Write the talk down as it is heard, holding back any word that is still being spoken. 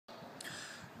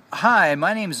Hi,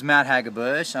 my name is Matt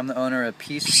Hagabush. I'm the owner of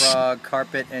Peace Frog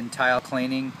Carpet and Tile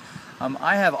Cleaning.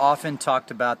 I have often talked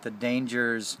about the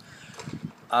dangers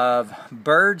of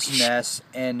birds' nests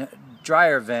in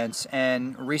dryer vents,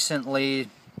 and recently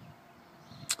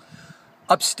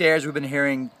upstairs we've been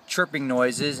hearing chirping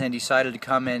noises and decided to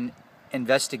come and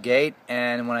investigate.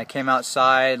 And when I came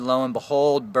outside, lo and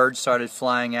behold, birds started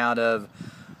flying out of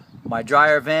my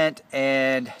dryer vent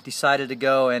and decided to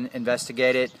go and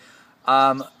investigate it.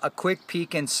 A quick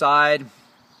peek inside,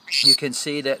 you can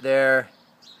see that there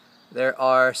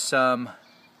are some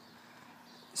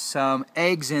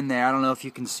eggs in there. I don't know if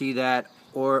you can see that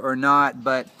or not,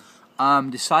 but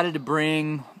decided to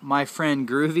bring my friend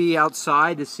Groovy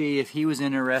outside to see if he was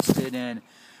interested in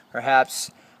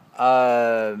perhaps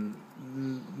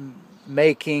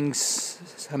making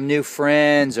some new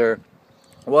friends or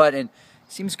what, and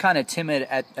seems kind of timid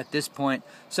at this point.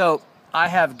 So I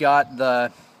have got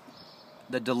the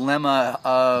dilemma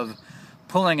of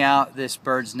pulling out this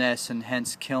bird's nest and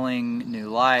hence killing new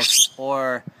life,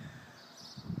 or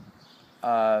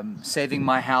saving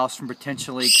my house from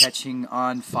potentially catching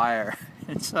on fire.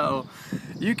 And so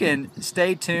you can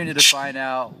stay tuned to find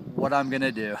out what I'm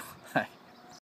gonna do.